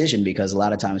decision, because a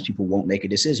lot of times people won't make a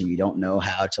decision, you don't know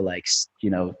how to like,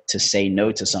 you know, to say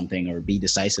no to something or be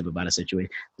decisive about a situation.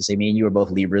 To say, me and you are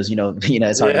both Libras, you know,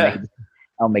 it's hard to make,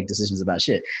 I'll make decisions about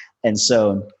shit. And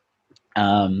so,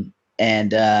 you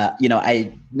know,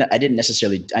 I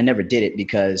never did it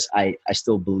because I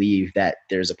still believe that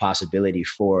there's a possibility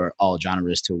for all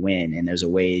genres to win. And there's a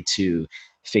way to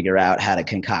figure out how to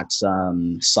concoct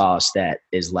some sauce that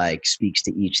is like, speaks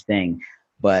to each thing.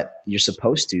 But you're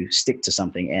supposed to stick to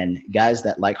something. And guys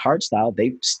that like hardstyle,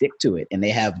 they stick to it. And they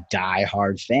have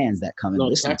die-hard fans that come and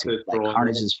listen to it. Like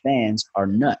Carnage's fans are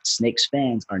nuts. Snake's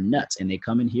fans are nuts. And they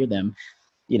come and hear them,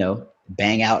 you know,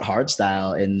 bang out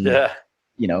hardstyle and,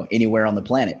 you know, anywhere on the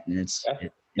planet. And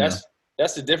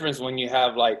that's the difference when you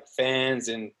have like fans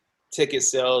and ticket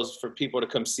sales for people to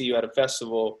come see you at a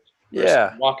festival.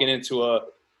 Walking into a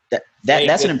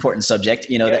that's an important subject,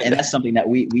 you know, and that's something that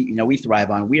we you know, we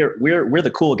thrive on. We're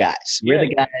the cool guys. We're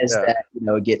the guys that, you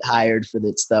know, get hired for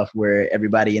that stuff where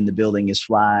everybody in the building is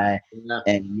fly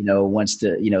and, you know, wants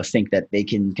to, you know, think that they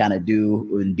can kind of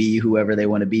do and be whoever they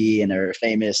want to be and are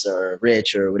famous or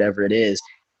rich or whatever it is.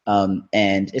 And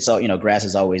it's all, you know, grass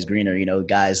is always greener. You know,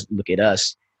 guys look at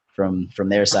us from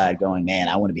their side going, man,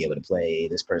 I want to be able to play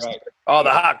this person. Right. All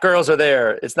the hot girls are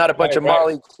there. It's not a bunch of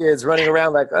Molly kids running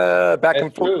around like back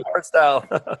and forth art style.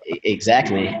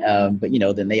 Exactly. But, you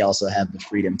know, then they also have the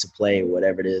freedom to play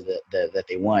whatever it is that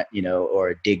they want, you know,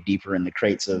 or dig deeper in the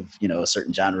crates of, you know,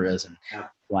 certain genres and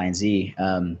Y and Z.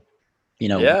 You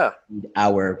know,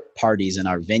 our parties and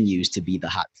our venues to be the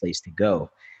hot place to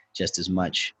go just as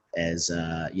much as,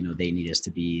 you know, they need us to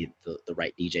be the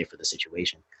right DJ for the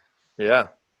situation. Yeah.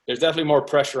 There's definitely more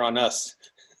pressure on us.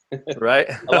 Right.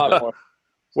 A lot more.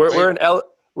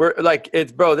 We're like,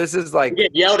 it's, bro, this is like, we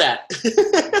get yelled at.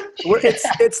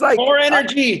 it's like more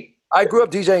energy. I grew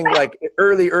up DJing like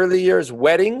early years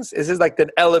weddings. This is like an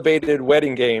elevated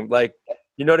wedding game. Like,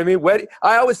 you know what I mean?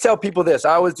 I always tell people this.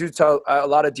 I always do tell a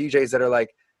lot of DJs that are like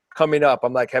coming up.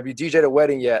 I'm like, have you DJed a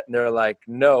wedding yet? And they're like,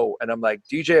 no. And I'm like,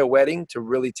 DJ a wedding to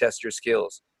really test your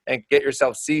skills and get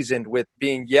yourself seasoned with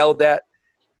being yelled at.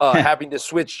 Having to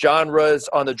switch genres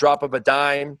on the drop of a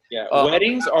dime. Yeah,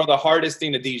 weddings are the hardest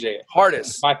thing to DJ.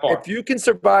 Hardest. By far. If you can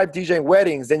survive DJing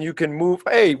weddings, then you can move.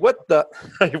 Hey, what the?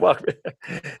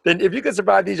 Then if you can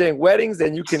survive DJing weddings,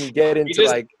 then you can get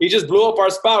into He just blew up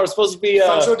our spot. We're supposed to be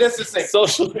social distancing.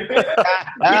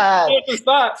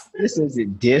 This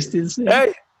isn't distancing.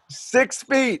 Hey, 6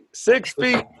 feet. 6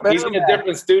 feet. He's in a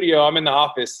different studio. I'm in the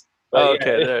office.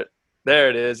 Okay,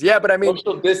 there it is. Yeah, but I mean,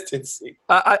 social distancing.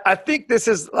 I think this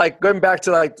is like going back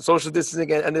to like social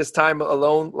distancing and this time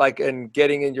alone, like, and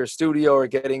getting in your studio or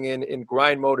getting in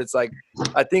grind mode. It's like,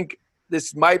 I think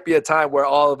this might be a time where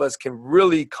all of us can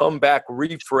really come back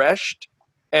refreshed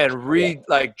and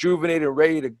like juvenated and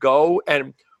ready to go.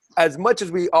 And as much as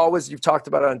you've talked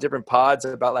about it on different pods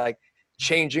about like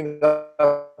changing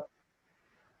up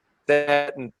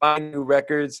that and finding new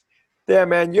records. Yeah,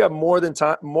 man, you have more than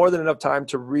enough time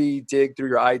to re-dig through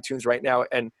your iTunes right now.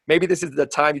 And maybe this is the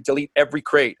time you delete every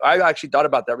crate. I actually thought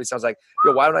about that recently. I was like,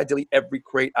 yo, why don't I delete every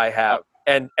crate I have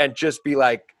and just be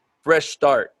like, fresh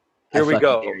start. Here we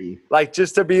go. Like,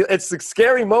 just to be, it's a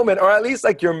scary moment, or at least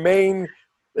like your main,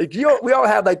 like we all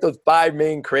have like those 5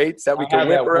 main crates that we can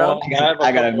whip around.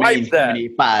 I got a main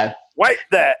 75. Wipe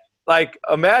that. Like,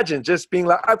 imagine just being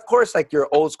like, of course, like your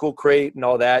old school crate and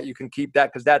all that, you can keep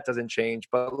that because that doesn't change.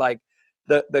 But like,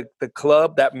 the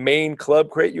club, that main club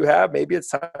crate you have, maybe it's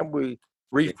time we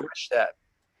refresh that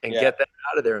and get that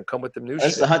out of there and come with the new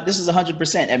shit. This is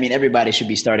 100%. I mean, everybody should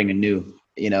be starting anew,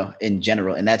 in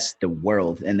general, and that's the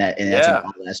world, and that's in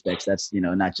all aspects. That's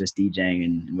not just DJing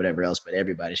and whatever else, but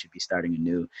everybody should be starting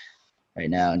anew right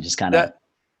now and just kind of.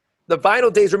 The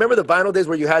vinyl days. Remember the vinyl days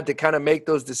where you had to kind of make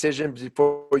those decisions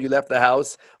before you left the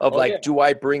house of do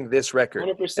I bring this record?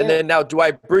 100%. And then now, do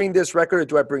I bring this record, or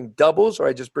do I bring doubles, or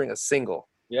I just bring a single?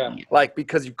 Yeah.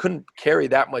 Because you couldn't carry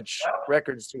that much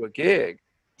records to a gig.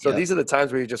 So these are the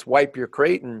times where you just wipe your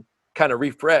crate and kind of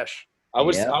refresh. I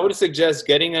would suggest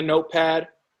getting a notepad,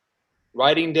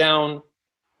 writing down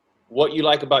what you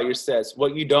like about your sets,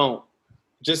 what you don't.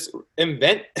 Just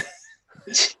invent.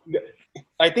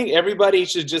 I think everybody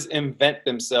should just invent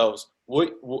themselves. What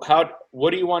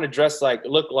do you want to dress like,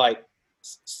 look like,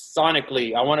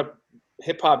 sonically? I want a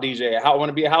hip hop DJ. I want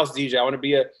to be a house DJ. I want to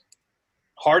be a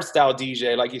hard style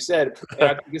DJ, like you said. And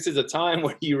I think this is a time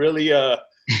where you really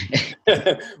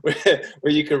where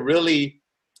you can really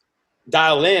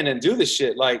dial in and do the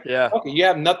shit. Like, okay, you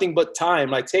have nothing but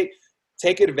time. Like,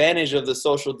 take advantage of the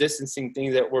social distancing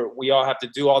things that we all have to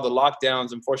do. All the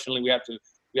lockdowns, unfortunately, we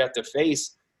have to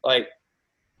face. Like,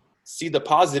 see the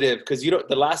positive, because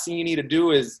the last thing you need to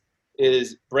do is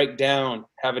break down,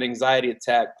 have an anxiety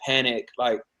attack, panic.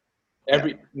 Like,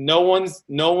 no one's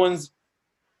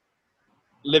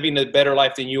living a better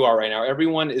life than you are right now.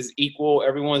 Everyone is equal.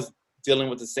 Everyone's dealing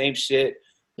with the same shit.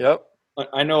 Yep.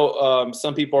 I know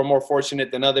some people are more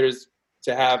fortunate than others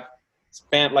to have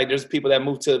like, there's people that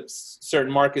move to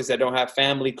certain markets that don't have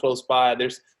family close by.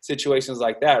 There's situations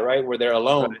like that, right, where they're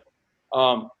alone.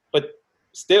 Right. But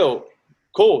still,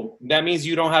 cool. That means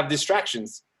you don't have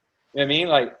distractions. You know what I mean?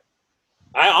 Like,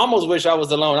 I almost wish I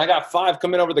was alone. I got 5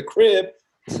 coming over the crib,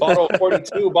 bottle of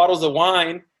 42 bottles of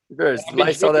wine.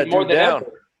 Lysol that dude down.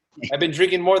 I've been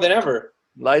drinking more than ever.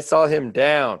 Lysol him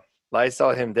down.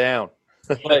 Lysol him down.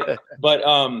 but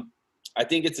I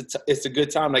think it's a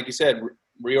good time, like you said.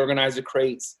 Reorganize the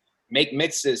crates, make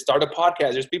mixes, start a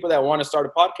podcast. There's people that want to start a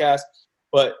podcast,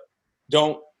 but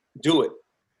don't do it.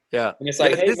 Yeah, and it's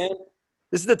like, hey, man.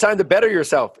 This is the time to better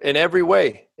yourself in every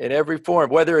way, in every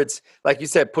form, whether it's, like you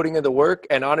said, putting in the work.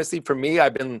 And honestly, for me,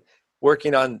 I've been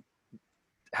working on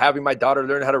having my daughter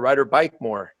learn how to ride her bike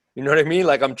more. You know what I mean?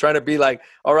 Like, I'm trying to be like,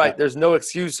 all right, there's no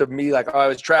excuse of me, like, oh, I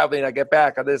was traveling, I get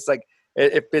back. It's like,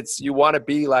 if it's, you want to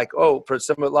be like, oh, for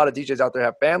a lot of DJs out there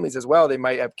have families as well. They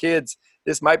might have kids.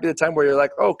 This might be the time where you're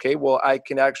like, okay, well, I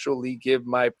can actually give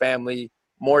my family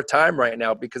more time right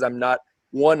now because I'm not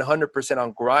 100%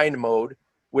 on grind mode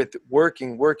with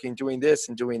working, doing this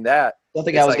and doing that. I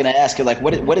think I was going to ask you, like,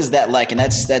 what is that like? And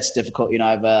that's difficult.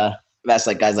 I've asked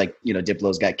like guys like,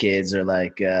 Diplo's got kids, or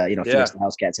like, Phoenix the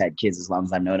House Cats had kids as long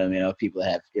as I've known them, people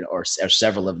that have, or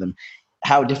several of them.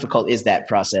 How difficult is that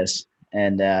process?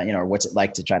 And, or what's it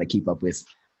like to try to keep up with,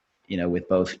 with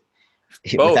both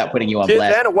without putting you on kids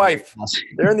blast? And a wife.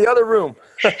 They're in the other room.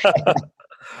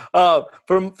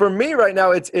 For me right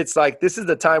now, it's like, this is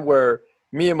the time where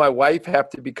me and my wife have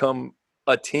to become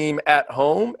a team at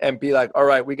home and be like, all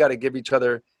right, we got to give each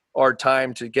other our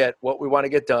time to get what we want to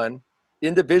get done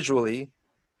individually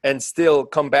and still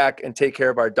come back and take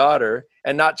care of our daughter,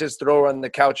 and not just throw her on the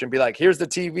couch and be like, here's the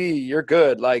TV, you're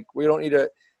good. Like, we don't need to.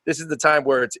 This is the time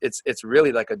where it's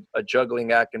really like a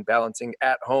juggling act and balancing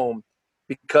at home,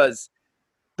 because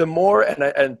the more,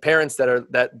 and parents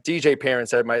that DJ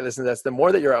parents that might listen to this, the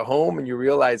more that you're at home and you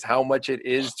realize how much it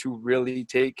is to really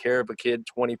take care of a kid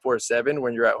 24/7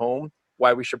 when you're at home,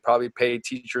 why we should probably pay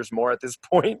teachers more at this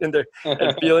point and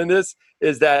feeling this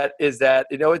is that it's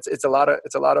a lot of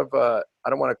I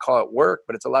don't want to call it work,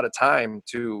 but it's a lot of time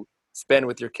to spend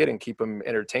with your kid and keep them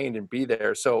entertained and be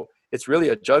there. So it's really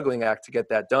a juggling act to get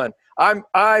that done.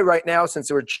 I right now,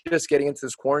 since we're just getting into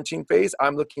this quarantine phase,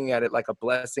 I'm looking at it like a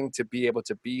blessing to be able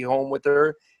to be home with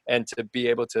her and to be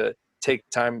able to take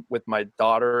time with my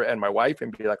daughter and my wife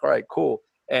and be like, all right, cool.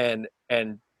 And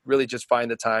really just find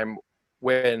the time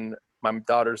when my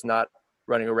daughter's not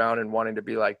running around and wanting to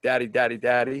be like, daddy, daddy,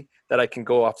 daddy, that I can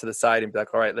go off to the side and be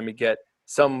like, all right, let me get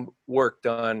some work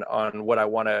done on what I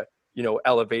want to,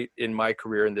 elevate in my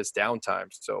career in this downtime.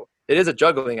 So it is a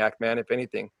juggling act, man, if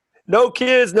anything. No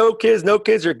kids,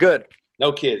 you're good.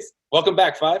 No kids. Welcome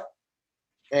back, 5.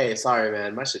 Hey, sorry,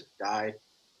 man. My shit died.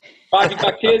 5, you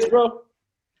got kids, bro?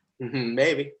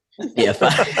 Maybe. Yeah,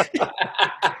 5.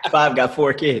 5 got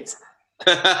 4 kids.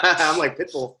 I'm like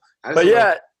Pitbull. But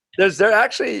yeah, they're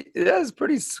actually, it's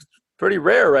pretty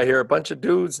rare right here. A bunch of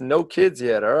dudes, no kids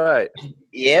yet. All right.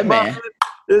 Yeah, man.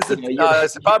 This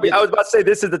is probably. I was about to say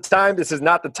this is the time. This is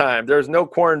not the time. There's no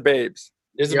corn babes.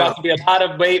 There's about to be a lot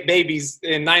of babies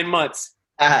in 9 months.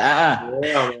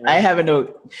 Yeah, I haven't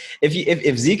no. If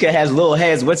Zika has little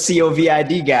heads, what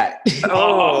COVID got?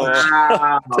 Oh,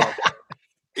 wow.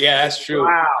 Yeah, that's true.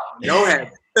 Wow. No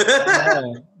head.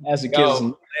 That's a kid with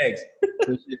some legs.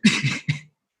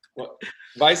 Well,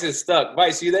 Vice is stuck.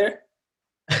 Vice, you there?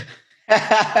 Look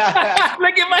at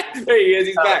Vice. There he is.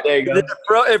 He's back. There you go.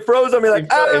 It froze on me like,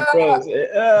 It froze.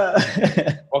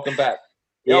 Welcome back.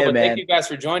 Yo, Yeah, but man. thank you guys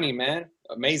for joining, man.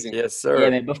 Amazing. Yes, sir. Yeah,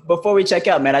 man. Before we check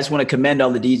out, man, I just want to commend all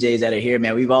the DJs that are here,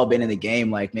 man. We've all been in the game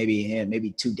like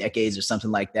maybe 2 decades or something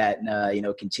like that,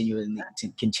 and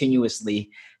continuously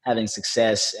having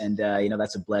success, and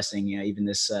that's a blessing. Even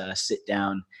this sit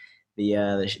down,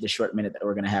 the short minute that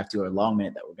we're gonna have to, or long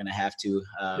minute that we're gonna have to,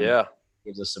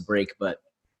 gives us a break. But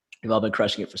we've all been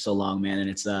crushing it for so long, man, and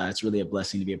it's really a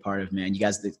blessing to be a part of, man. You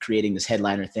guys creating this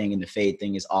headliner thing and the Fade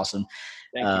thing is awesome.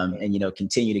 And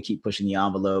continue to keep pushing the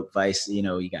envelope. Vice,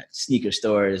 you got sneaker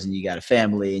stores, and you got a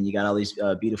family, and you got all these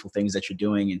beautiful things that you're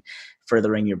doing and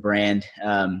furthering your brand.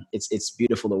 It's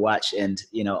beautiful to watch, and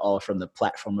all from the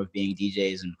platform of being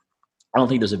DJs. And I don't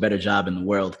think there's a better job in the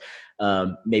world.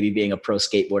 Maybe being a pro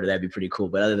skateboarder, that'd be pretty cool.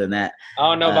 But other than that, I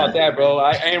don't know about that, bro.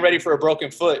 I ain't ready for a broken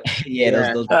foot.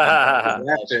 Yeah, those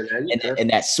and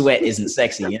that sweat isn't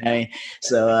sexy. You know what I mean?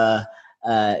 So.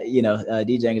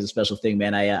 DJing is a special thing,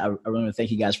 man. I want to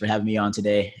thank you guys for having me on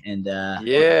today. And thank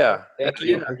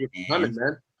you. Coming,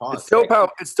 man.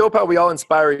 It's dope how we all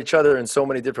inspire each other in so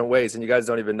many different ways, and you guys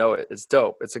don't even know it. It's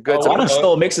dope. It's a good. I done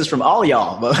stole mixes from all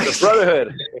y'all. The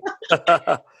brotherhood.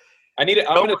 I'm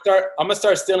gonna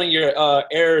start stealing your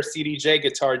Air CDJ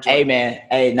guitar joint. Hey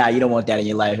man, you don't want that in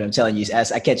your life. I'm telling you,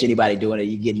 I catch anybody doing it,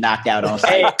 you get knocked out on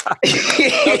site.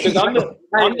 Because I'm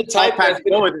the type that's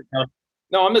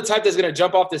I'm the type that's gonna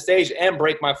jump off the stage and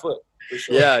break my foot. For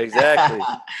sure. Yeah, exactly.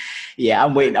 Yeah,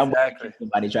 I'm waiting. I'm waiting for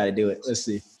somebody to try to do it. Let's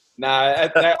see. Nah,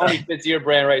 that only fits your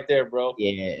brand right there, bro.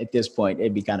 Yeah, at this point,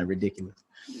 it'd be kind of ridiculous.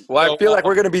 Well, I feel like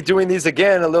we're gonna be doing these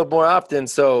again a little more often.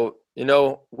 So we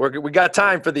got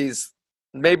time for these.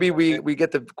 Maybe we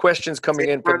get the questions coming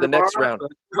in for the next round.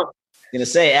 I'm gonna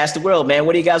say, ask the world, man.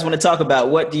 What do you guys want to talk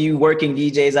about? What do you working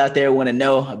DJs out there want to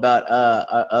know about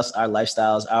us, our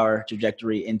lifestyles, our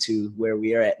trajectory into where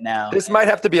we are at now? This might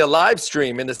have to be a live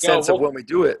stream in the sense of when we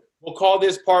do it. We'll call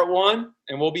this part 1,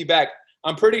 and we'll be back.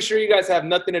 I'm pretty sure you guys have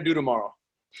nothing to do tomorrow.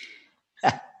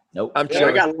 Nope. I'm sure.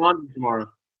 I got laundry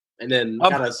tomorrow, and then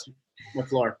got us my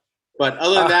floor. But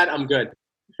other than that, I'm good.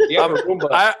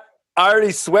 I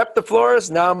already swept the floors.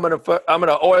 Now I'm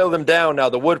gonna oil them down. Now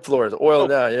the wood floors, oil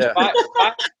down. Yeah.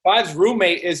 Five's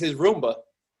roommate is his Roomba.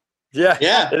 Yeah.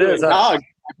 It is. Dog.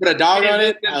 I put a dog on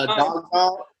it. A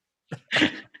dog.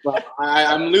 But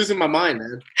I'm losing my mind,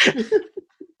 man.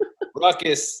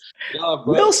 Ruckus, love,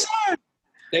 bro. Wilson.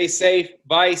 Stay safe.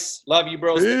 Vice, love you,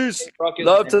 bro. Peace. Ruckus,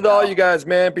 Love to all you guys,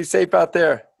 man. Be safe out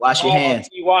there. Wash your hands.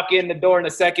 You walk in the door in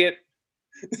a second.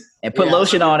 And put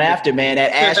lotion on after, man.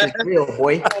 That ash is real,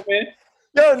 boy.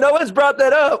 Yo, no one's brought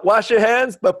that up. Wash your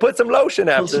hands, but put some lotion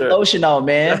after. Put some lotion on,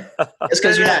 man. Just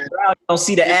because you're not brown, you don't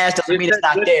see the ash doesn't mean it's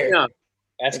not there.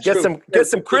 That's Get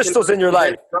some crystals in your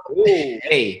life. Ooh.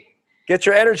 Hey. Get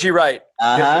your energy right.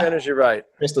 Get your energy right.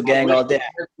 Crystal gang all day.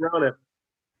 All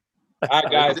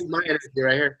right, guys. This is my energy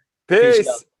right here.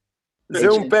 Peace.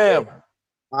 Zoom fam.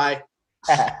 Bye.